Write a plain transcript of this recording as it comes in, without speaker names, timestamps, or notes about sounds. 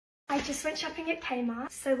just went shopping at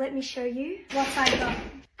Kmart, so let me show you what I got.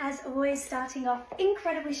 As always, starting off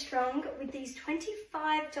incredibly strong with these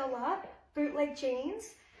 $25 bootleg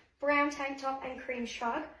jeans, brown tank top and cream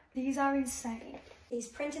shrug. These are insane. These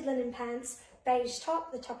printed linen pants, beige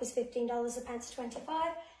top, the top is $15, the pants are $25,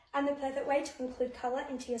 and the perfect way to include colour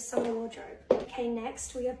into your summer wardrobe. Okay,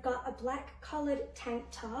 next we have got a black collared tank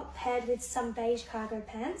top paired with some beige cargo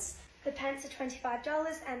pants. The pants are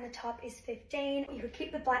 $25 and the top is $15. You could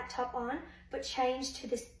keep the black top on, but change to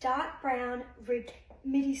this dark brown ribbed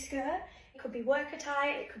midi skirt. It could be work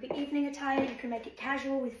attire, it could be evening attire, you can make it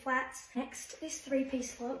casual with flats. Next, this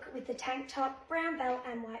three-piece look with the tank top, brown belt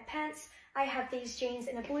and white pants. I have these jeans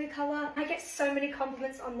in a blue colour. I get so many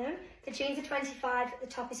compliments on them. The jeans are $25, the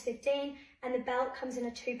top is $15, and the belt comes in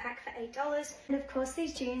a 2-pack for $8. And of course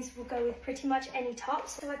these jeans will go with pretty much any top,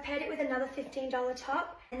 so I paired it with another $15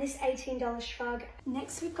 top and this $18 shrug.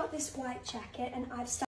 Next we've got this white jacket, and I've started